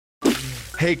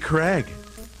Hey, Craig,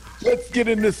 let's get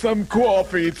into some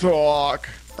coffee talk.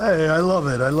 Hey, I love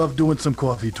it. I love doing some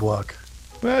coffee talk.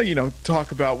 Well,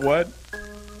 talk about what?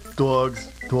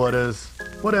 Dogs, daughters,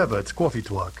 whatever. It's coffee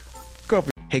talk. Coffee.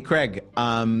 Hey, Craig,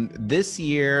 this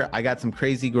year I got some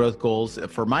crazy growth goals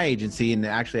for my agency, and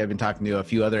actually I've been talking to a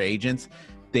few other agents.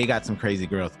 They got some crazy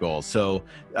growth goals. So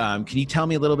can you tell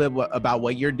me a little bit about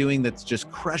what you're doing that's just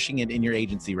crushing it in your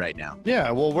agency right now? Yeah,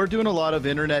 well, we're doing a lot of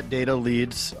internet data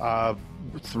leads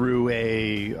through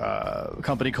a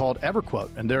company called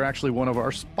EverQuote, and they're actually one of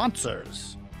our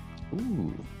sponsors.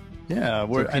 Ooh. Yeah.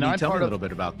 Can you tell me a little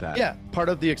bit about that? Yeah, part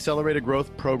of the Accelerated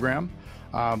Growth Program,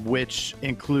 which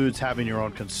includes having your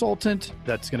own consultant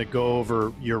that's going to go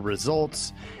over your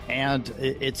results, and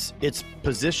it's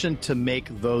positioned to make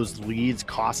those leads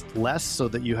cost less so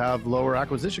that you have lower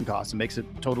acquisition costs. It makes it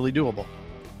totally doable.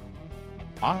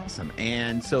 Awesome.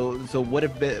 And so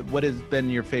what has been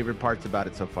your favorite parts about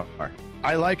it so far?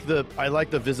 I like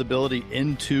the visibility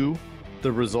into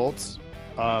the results,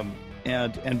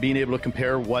 and being able to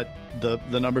compare what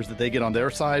the numbers that they get on their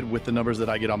side with the numbers that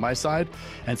I get on my side,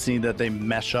 and seeing that they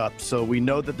mesh up. So we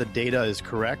know that the data is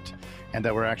correct, and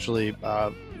that we're actually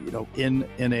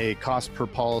in a cost per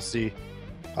policy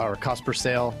or cost per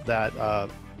sale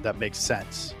that makes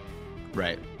sense.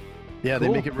 Right. Yeah, Cool.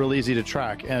 They make it real easy to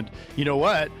track. And you know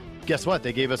what? Guess what?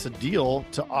 They gave us a deal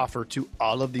to offer to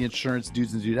all of the insurance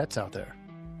dudes and dudettes out there.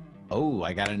 Oh,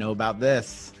 I got to know about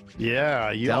this.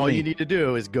 Yeah, all you need to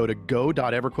do is go to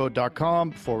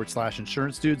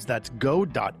go.everquote.com/insurance dudes. That's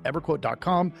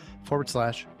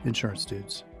go.everquote.com/insurance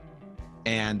dudes.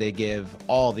 And they give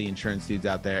all the insurance dudes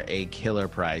out there a killer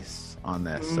price on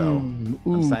this. So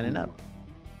I'm signing up.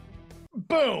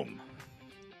 Boom.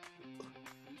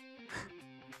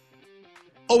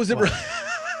 Oh, is it right?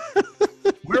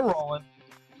 We're rolling.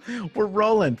 We're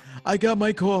rolling. I got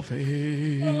my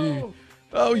coffee.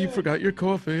 Oh, you forgot your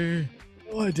coffee.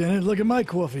 Oh, I didn't. Look at my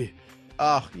coffee.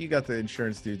 Oh, you got the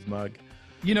insurance dude's mug.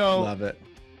 Love it.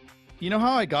 You know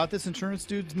how I got this insurance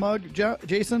dude's mug,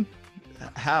 Jason?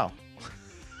 How?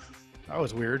 That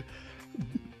was weird.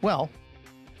 Well,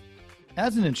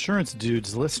 as an insurance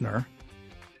dude's listener,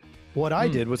 what I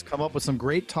did was come up with some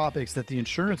great topics that the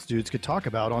insurance dudes could talk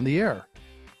about on the air.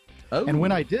 Oh. And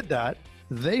when I did that,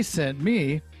 they sent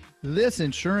me this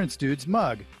insurance dude's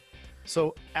mug.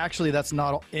 So actually, that's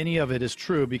not any of it is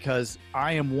true, because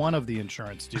I am one of the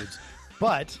insurance dudes.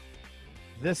 But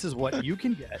this is what you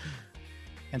can get.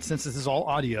 And since this is all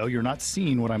audio, you're not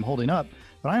seeing what I'm holding up,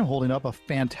 but I am holding up a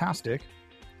fantastic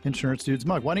insurance dude's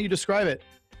mug. Why don't you describe it?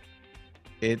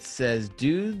 It says,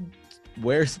 "Dude,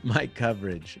 where's my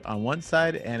coverage?" on one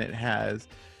side, and it has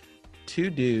two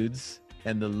dudes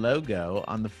and the logo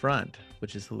on the front,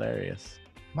 which is hilarious.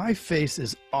 My face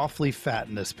is awfully fat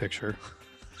in this picture.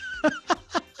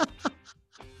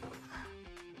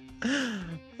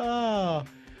 Oh,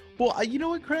 well, you know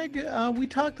what, Craig? We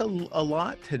talked a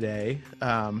lot today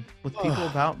with people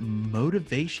about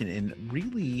motivation, and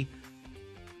really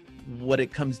what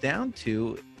it comes down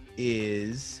to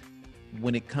is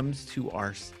when it comes to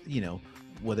our,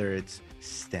 whether it's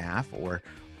staff or,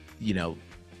 when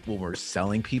we're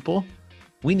selling people,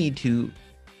 we need to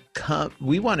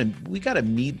we got to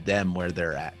meet them where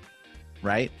they're at,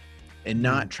 right? And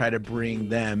not try to bring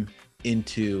them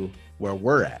into where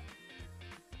we're at.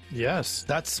 Yes,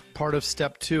 that's part of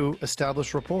step 2,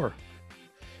 establish rapport.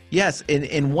 Yes,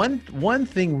 and one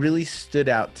thing really stood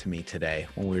out to me today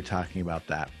when we were talking about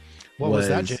that. What was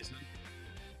that, Jason?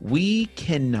 We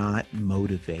cannot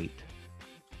motivate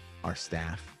our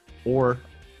staff, or,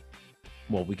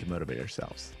 well, we can motivate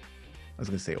ourselves. I was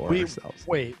going to say ourselves.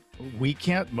 Wait, we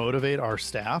can't motivate our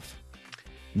staff?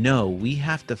 No, we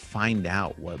have to find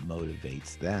out what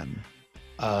motivates them.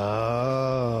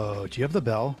 Oh, do you have the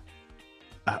bell?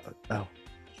 I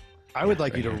would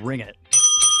like you to ring it.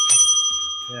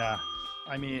 Yeah.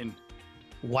 I mean,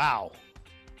 wow.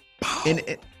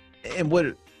 And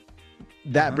what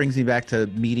that brings me back to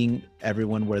meeting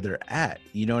everyone where they're at.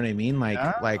 You know what I mean? Like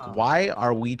why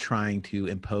are we trying to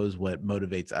impose what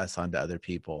motivates us onto other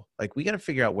people? Like, we got to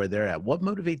figure out where they're at, what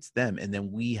motivates them, and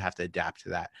then we have to adapt to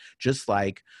that. Just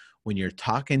like when you're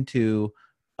talking to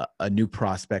a new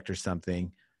prospect or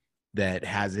something that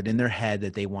has it in their head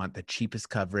that they want the cheapest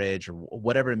coverage or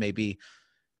whatever it may be,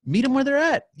 meet them where they're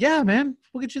at. Yeah, man,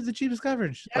 we'll get you the cheapest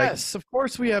coverage. Yes, of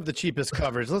course we have the cheapest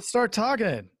coverage. Let's start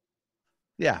talking.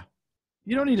 Yeah.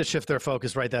 You don't need to shift their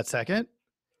focus right that second.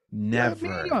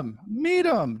 Never. Yeah, meet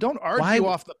them. Don't argue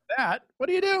off the bat. What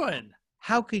are you doing?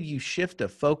 How could you shift a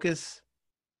focus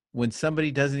when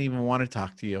somebody doesn't even want to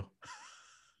talk to you?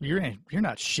 You're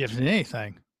not shifting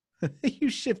anything. You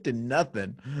shifted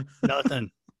nothing.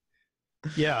 Nothing.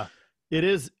 Yeah, it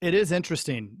is. It is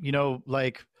interesting. You know,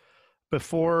 like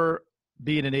before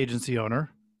being an agency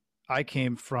owner, I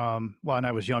came from, well, and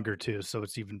I was younger too, so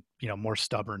it's even, more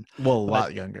stubborn. Well, a But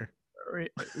lot younger.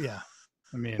 yeah,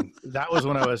 I mean, that was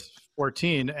when I was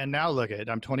 14, and now look at,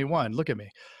 I'm 21. Look at me.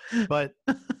 But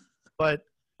but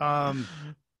um,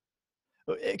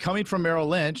 coming from Merrill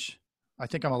Lynch, I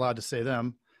think I'm allowed to say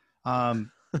them.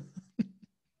 Um,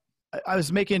 I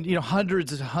was making,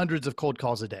 hundreds and hundreds of cold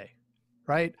calls a day,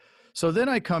 right? So then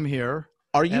I come here.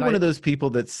 Are you and one of those people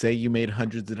that say you made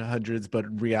hundreds and hundreds, but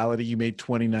in reality you made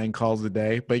 29 calls a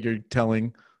day, but you're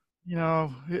telling?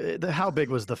 How big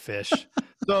was the fish?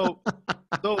 So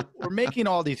we're making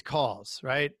all these calls,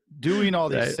 right? Doing all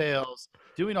these Right. sales,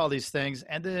 doing all these things,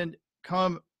 and then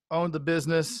come own the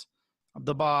business,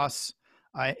 the boss,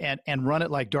 and run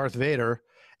it like Darth Vader,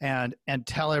 and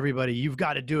tell everybody you've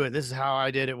got to do it. This is how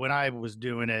I did it when I was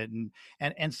doing it,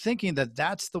 and thinking that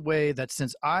that's the way that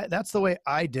that's the way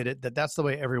I did it, that's the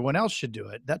way everyone else should do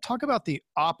it. That talk about the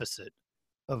opposite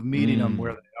of meeting them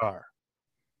where they are.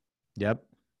 Yep.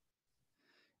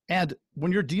 And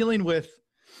when you're dealing with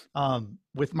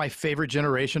my favorite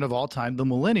generation of all time, the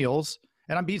millennials,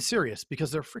 and I'm being serious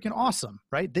because they're freaking awesome,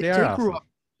 right? They are grew awesome. up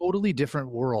in a totally different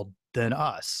world than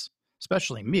us,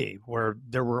 especially me, where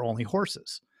there were only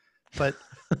horses. But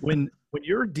when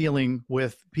you're dealing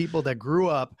with people that grew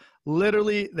up,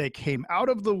 literally they came out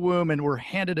of the womb and were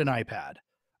handed an iPad,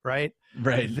 right?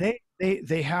 Right.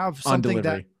 They have On something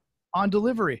delivery. on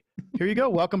delivery. Here you go.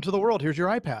 Welcome to the world. Here's your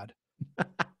iPad.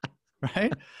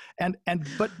 Right.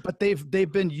 But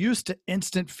they've been used to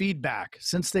instant feedback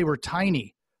since they were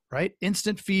tiny, right?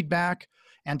 Instant feedback.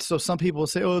 And so some people will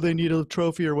say, oh, they need a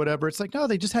trophy or whatever. It's like, no,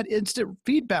 they just had instant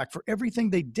feedback for everything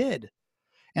they did.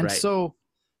 And Right. so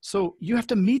you have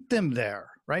to meet them there,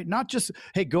 right? Not just,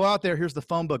 hey, go out there, here's the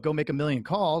phone book, go make 1 million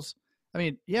calls. I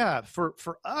mean, yeah, for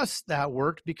us that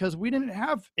worked because we didn't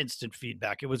have instant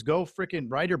feedback. It was go freaking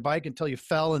ride your bike until you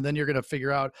fell, and then you're going to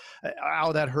figure out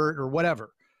how that hurt or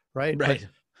whatever, right? Right. But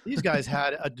these guys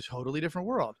had a totally different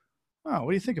world. Oh,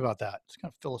 what do you think about that? It's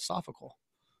kind of philosophical.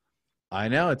 I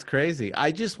know, it's crazy.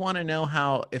 I just want to know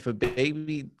how, if a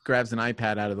baby grabs an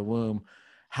iPad out of the womb,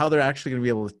 how they're actually going to be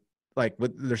able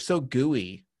to, they're so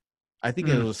gooey. I think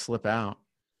it'll just slip out.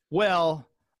 Well,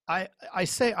 I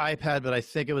say iPad, but I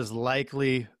think it was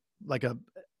likely like a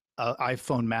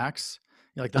iPhone Max,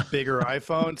 like the bigger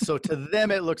iPhone. So to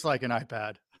them, it looks like an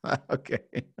iPad. Okay.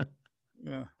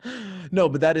 Yeah. No,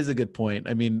 but that is a good point.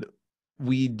 I mean,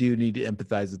 we do need to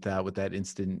empathize with that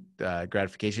instant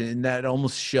gratification. And that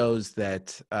almost shows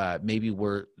that maybe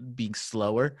we're being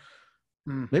slower.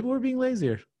 Maybe we're being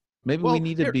lazier. Maybe we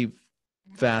need to be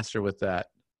faster with that.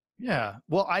 Yeah.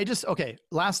 Well,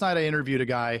 last night I interviewed a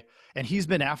guy and he's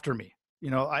been after me.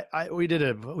 We did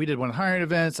one of the hiring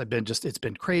events. It's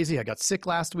been crazy. I got sick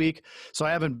last week. So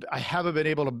I haven't been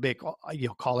able to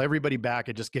call everybody back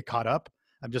and just get caught up.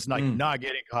 I'm just not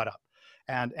getting caught up.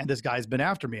 And this guy's been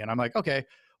after me. And I'm like, okay,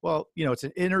 well, it's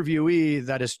an interviewee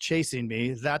that is chasing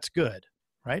me. That's good.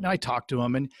 Right. And I talked to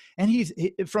him and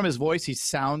he from his voice, he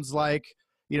sounds like,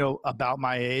 about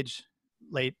my age,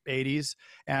 late 80s.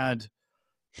 And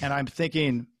I'm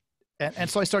thinking, and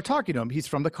so I start talking to him. He's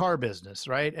from the car business,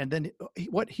 right? And then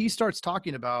what he starts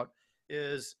talking about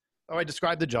is, I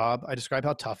describe the job. I describe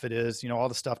how tough it is, all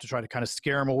the stuff to try to kind of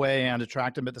scare him away and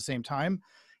attract him at the same time.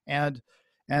 And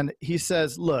he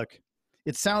says, look,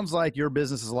 it sounds like your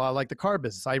business is a lot like the car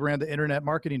business. I ran the internet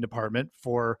marketing department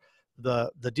for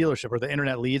the dealership, or the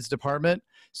internet leads department.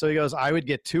 So he goes, I would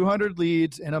get 200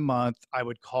 leads in a month. I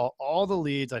would call all the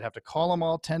leads. I'd have to call them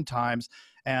all 10 times.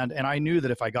 And I knew that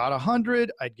if I got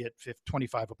 100, I'd get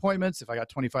 25 appointments. If I got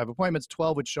 25 appointments,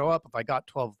 12 would show up. If I got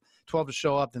 12 to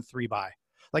show up, then 3 buy.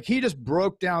 Like, he just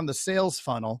broke down the sales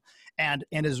funnel and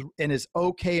is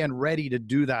okay and ready to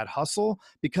do that hustle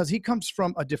because he comes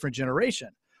from a different generation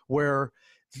where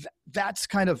that's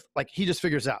kind of like, he just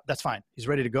figures out that's fine. He's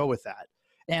ready to go with that.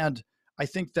 And I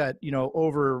think that,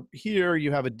 over here,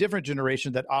 you have a different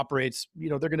generation that operates,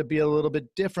 they're going to be a little bit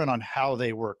different on how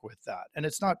they work with that. And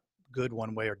it's not good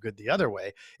one way or good the other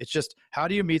way. It's just, how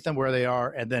do you meet them where they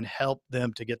are and then help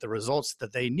them to get the results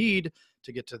that they need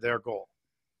to get to their goal?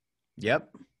 Yep.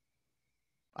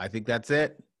 I think that's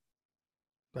it.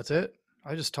 That's it.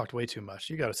 I just talked way too much.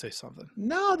 You got to say something.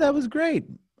 No, that was great.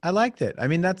 I liked it. I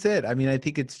mean, that's it. I mean, I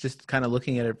think it's just kind of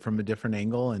looking at it from a different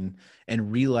angle and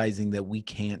realizing that we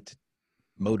can't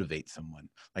motivate someone.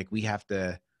 Like, we have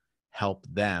to help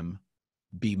them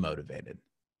be motivated.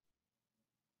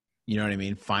 You know what I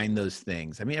mean? Find those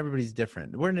things. I mean, everybody's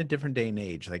different. We're in a different day and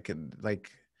age. Like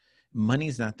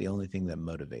money's not the only thing that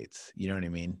motivates. You know what I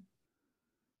mean?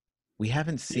 we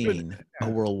haven't seen a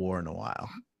world war in a while.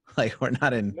 Like we're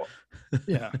not in.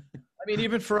 Yeah. I mean,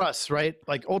 even for us, right?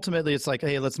 Like ultimately it's like,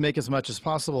 hey, let's make as much as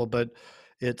possible, but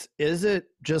is it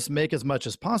just make as much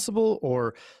as possible?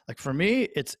 Or like for me,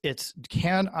 it's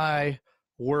can I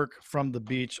work from the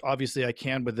beach? Obviously I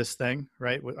can with this thing,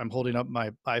 right? I'm holding up my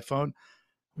iPhone.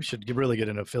 We should really get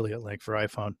an affiliate link for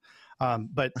iPhone.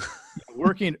 But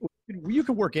working, you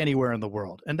can work anywhere in the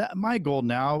world. And that my goal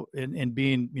now in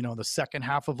being, the second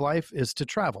half of life is to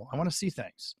travel. I want to see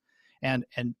things. And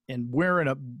we're in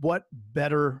what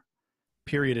better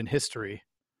period in history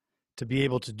to be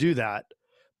able to do that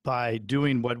by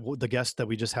doing what the guest that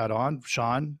we just had on,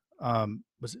 Sean,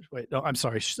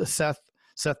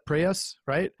 Seth Preyas,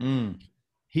 right?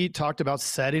 He talked about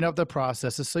setting up the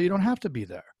processes so you don't have to be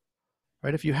there,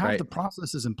 right? If you have the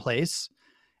processes in place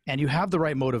and you have the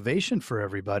right motivation for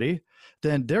everybody,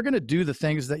 then they're going to do the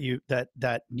things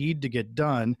that need to get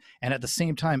done, and at the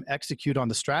same time execute on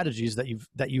the strategies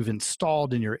that you've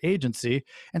installed in your agency,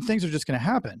 and things are just going to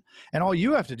happen. And all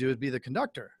you have to do is be the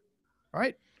conductor,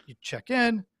 right? You check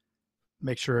in,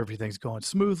 make sure everything's going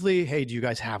smoothly. Hey, do you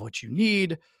guys have what you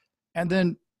need? And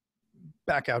then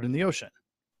back out in the ocean.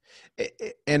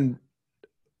 And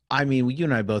I mean, you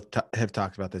and I both have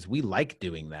talked about this. We like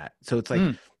doing that. So it's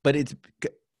like, but if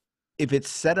it's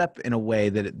set up in a way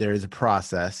that there is a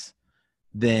process,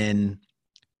 then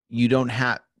you don't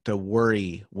have to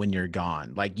worry when you're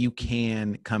gone. Like you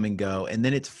can come and go, and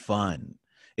then it's fun.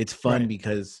 It's fun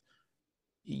because,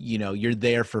 you're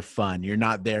there for fun. You're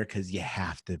not there because you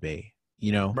have to be,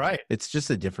 Right. It's just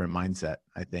a different mindset,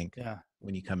 I think. Yeah.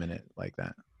 When you come in it like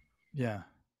that. Yeah.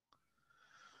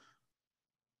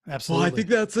 Absolutely. Well, I think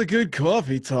that's a good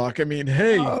coffee talk. I mean,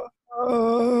 hey.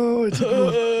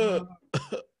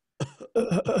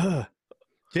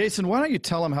 Jason, why don't you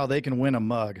tell them how they can win a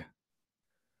mug?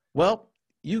 Well,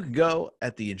 you can go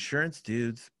at the Insurance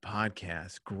Dudes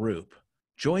podcast group,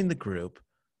 join the group,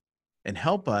 and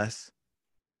help us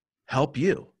help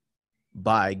you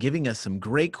by giving us some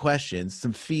great questions,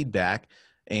 some feedback,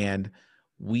 and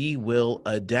we will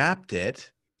adapt it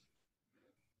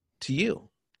to you.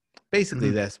 Basically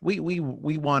this, we really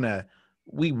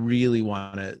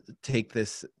want to take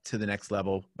this to the next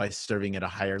level by serving at a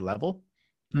higher level.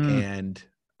 And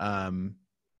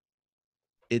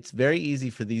it's very easy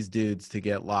for these dudes to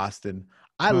get lost. And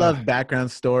I love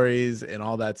background stories and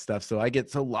all that stuff. So I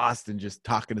get so lost in just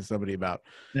talking to somebody about,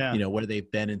 where they've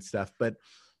been and stuff. But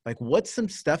like, what's some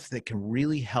stuff that can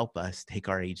really help us take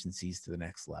our agencies to the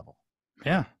next level?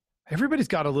 Yeah. Everybody's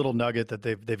got a little nugget that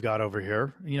they've got over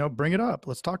here. Bring it up.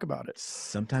 Let's talk about it.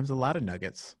 Sometimes a lot of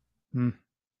nuggets.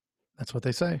 That's what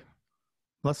they say.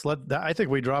 Let's let that. I think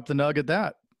we dropped the nugget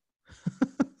that.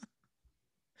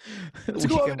 Let's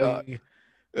coffee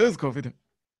talk.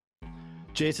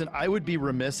 Jason, I would be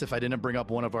remiss if I didn't bring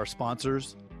up one of our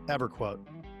sponsors, EverQuote.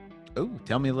 Oh,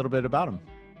 tell me a little bit about them.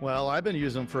 Well, I've been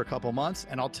using them for a couple months,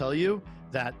 and I'll tell you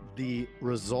that the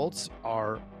results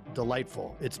are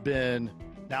delightful. It's been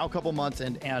now a couple months,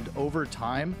 and over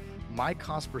time, my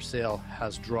cost per sale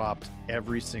has dropped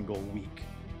every single week.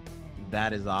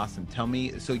 That is awesome. Tell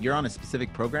me, so you're on a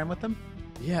specific program with them?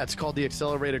 Yeah, it's called the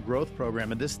Accelerated Growth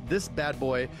Program. And this bad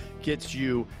boy gets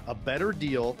you a better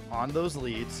deal on those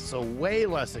leads, so way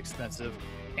less expensive.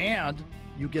 And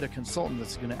you get a consultant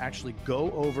that's going to actually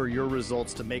go over your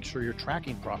results to make sure you're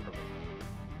tracking properly.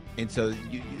 And so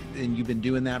you've been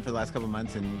doing that for the last couple of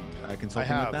months and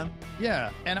consulting with them? Yeah.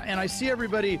 And I see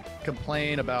everybody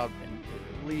complain about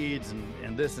leads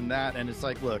and this and that. And it's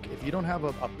like, look, if you don't have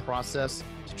a process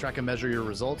to track and measure your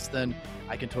results, then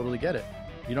I can totally get it.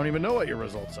 You don't even know what your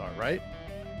results are, right?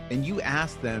 And you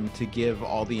asked them to give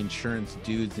all the insurance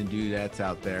dudes and dudettes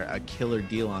out there a killer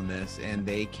deal on this, and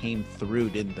they came through,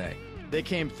 didn't they? They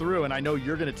came through, and I know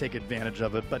you're going to take advantage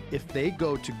of it, but if they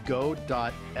go to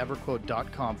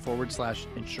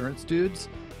go.everquote.com/insurance dudes,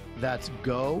 that's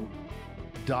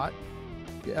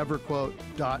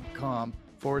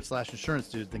go.everquote.com/insurance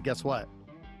dudes, then guess what?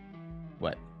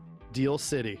 What? Deal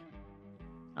City.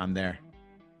 I'm there.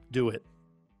 Do it.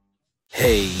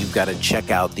 Hey, you've got to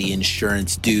check out the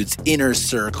Insurance Dudes Inner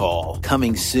Circle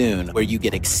coming soon, where you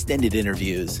get extended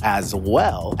interviews as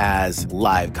well as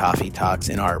live coffee talks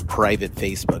in our private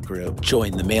Facebook group.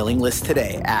 Join the mailing list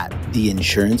today at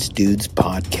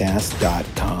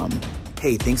theinsurancedudespodcast.com.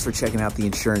 Hey, thanks for checking out the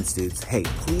Insurance Dudes. Hey,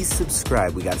 please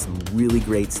subscribe. We got some really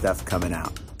great stuff coming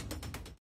out.